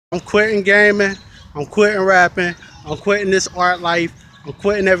I'm quitting gaming. I'm quitting rapping. I'm quitting this art life. I'm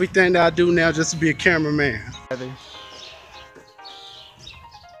quitting everything that I do now just to be a cameraman. Look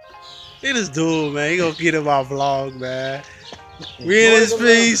at this dude, man. He gonna get in my vlog, man. We in this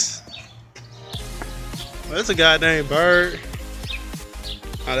piece. Well, that's a guy named Bird.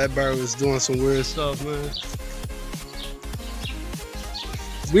 Oh, that bird was doing some weird stuff, man.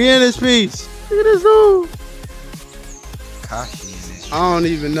 We in this piece. Look at this dude. I don't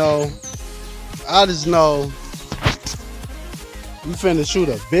even know. I just know we finna shoot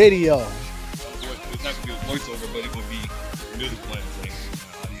a video. It's not gonna be a voiceover, but it will be music playing.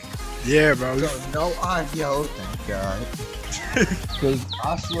 Yeah, bro. No audio, thank God. Cause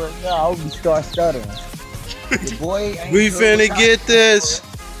I swear to God, I would start stuttering. The boy ain't we finna get this.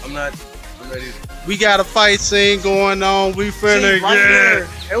 I'm ready. We got a fight scene going on. We finna get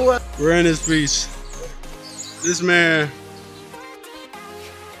it. We're in this piece. This man.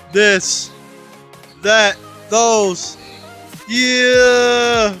 This. That. Those.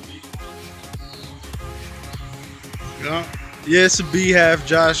 Yeah. Yeah, it's a beehive.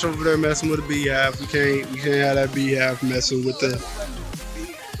 Josh over there messing with a beehive. We can't have that beehive messing with the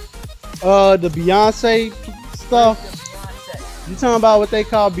Beyonce stuff. You talking about what they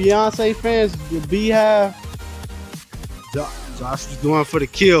call Beyonce fans? The beehive. Josh is going for the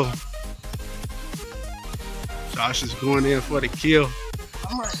kill. Josh is going in for the kill.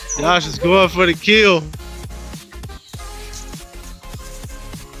 Josh is going for the kill.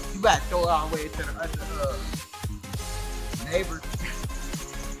 You better throw it all the way to the neighbors.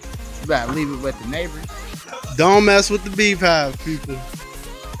 You better leave it with the neighbors. Don't mess with the beehive, people.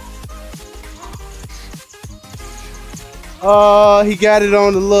 He got it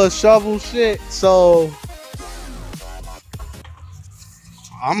on the little shovel shit, so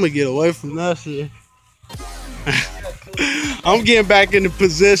I'm gonna get away from that shit. I'm getting back into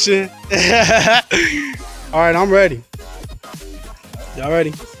position. Alright, I'm ready. Y'all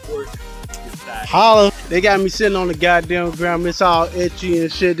ready? Holla. They got me sitting on the goddamn ground. It's all itchy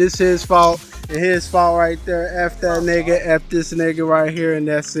and shit. This his fault and his fault right there. F that nigga, F this nigga right here, and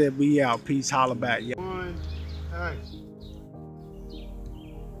that's it. We out. Peace. Holla back. Yeah. Hey.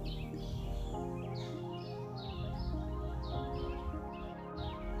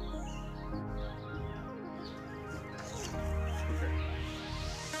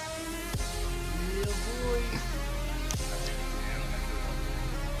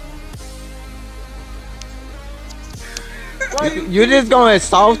 You just gonna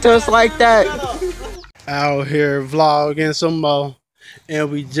insult us like that? Out here vlogging some more, and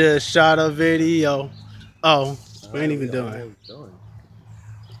we just shot a video. Oh, we ain't even done.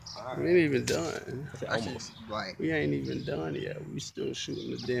 We ain't even done. Almost. We ain't even done yet. We still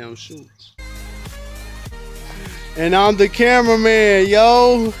shooting the damn shoot. And I'm the cameraman,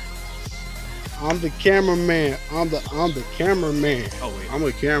 yo. I'm the cameraman. I'm the cameraman. Oh, wait. I'm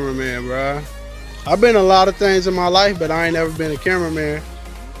a cameraman, bro. I've been a lot of things in my life, but I ain't never been a cameraman.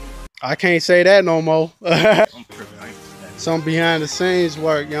 I can't say that no more. Some behind the scenes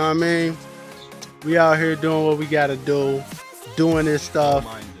work, you know what I mean? We out here doing what we gotta do, doing this stuff.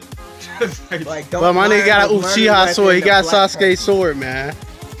 But my nigga got a Uchiha sword, he got Sasuke sword, man.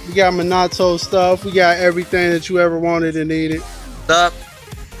 We got Minato stuff, we got everything that you ever wanted and needed. What's up?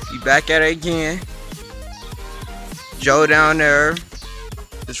 You back at it again. Joe down there.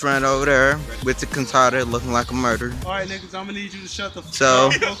 Just ran over there with the cantata looking like a murder. Alright niggas, I'm gonna need you to shut the fuck So,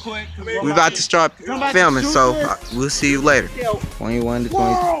 up real quick. we about to start filming, so we'll see you later. 21 to 20.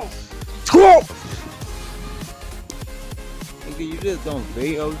 Nigga, you just gonna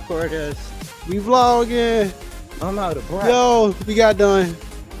video record us? We vlogging. I'm out of breath. Yo, we got done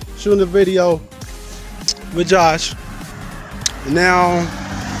shooting the video with Josh. Now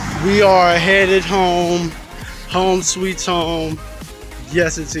we are headed home. Home sweet home.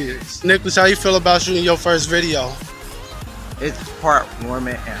 Yes, it is. Nicholas, how you feel about shooting your first video? It's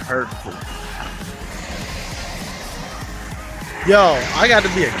heartwarming and hurtful. Yo, I got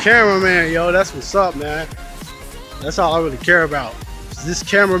to be a cameraman, yo. That's what's up, man. That's all I really care about. This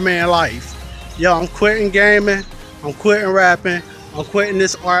cameraman life. Yo, I'm quitting gaming. I'm quitting rapping. I'm quitting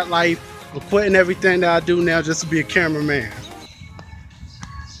this art life. I'm quitting everything that I do now just to be a cameraman.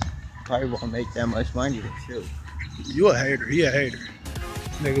 Probably won't make that much money to shoot. You a hater. He a hater.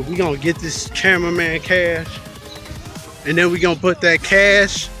 Nigga, we gonna get this cameraman cash, and then we gonna put that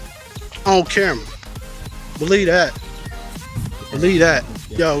cash on camera. Believe that. Believe that.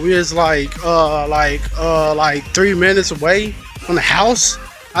 Yo, we is like 3 minutes away from the house.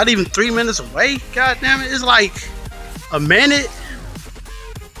 Not even 3 minutes away. God damn it, it's like a minute.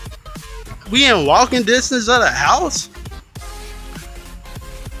 We in walking distance of the house.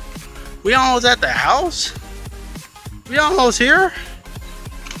 We almost at the house? We almost here?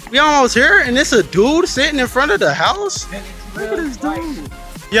 We almost here? And it's a dude sitting in front of the house? Look at this dude.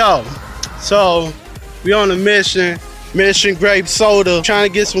 Yo, so we on a mission. Mission grape soda. Trying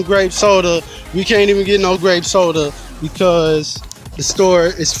to get some grape soda. We can't even get no grape soda because the store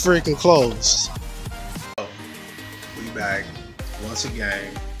is freaking closed. We back once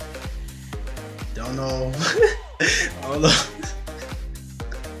again. Don't know. Don't know.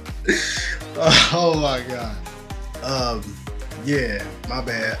 Oh my god. Yeah, my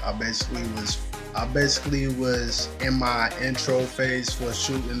bad. I basically was in my intro phase for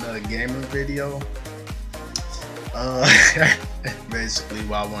shooting a gaming video. Basically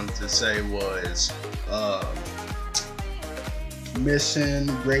what I wanted to say was mission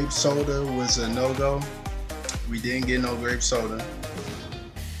grape soda was a no-go. We didn't get no grape soda.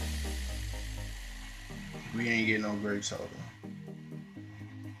 We ain't get no grape soda.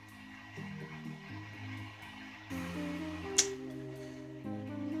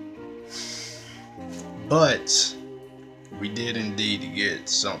 But we did indeed get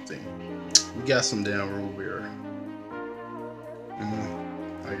something. We got some damn root beer.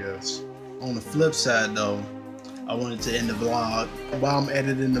 I guess. On the flip side though, I wanted to end the vlog. While I'm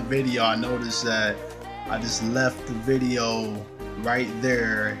editing the video, I noticed that I just left the video right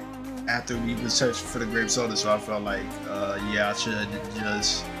there after we were searching for the grape soda, so I felt like yeah, I should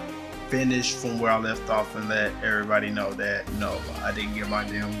just finish from where I left off and let everybody know that no, I didn't get my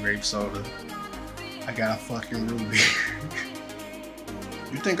damn grape soda. I got a fucking root beer.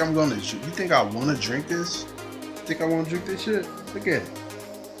 You think I want to drink this? You think I want to drink this shit? Look at it.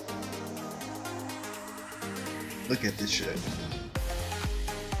 Look at this shit.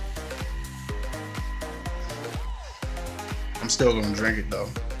 I'm still gonna drink it though.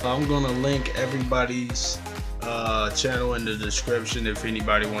 I'm gonna link everybody's channel in the description if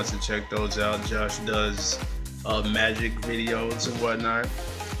anybody wants to check those out. Josh does magic videos and whatnot.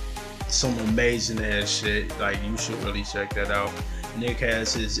 Some amazing ass shit. Like, you should really check that out. Nick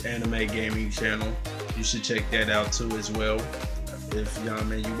has his anime gaming channel. You should check that out too as well. If you know what I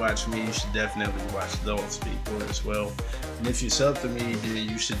mean, you watch me, you should definitely watch those people as well. And if you sub to me, then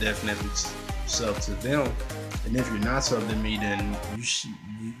you should definitely sub to them. And if you're not subbed to me, then you should.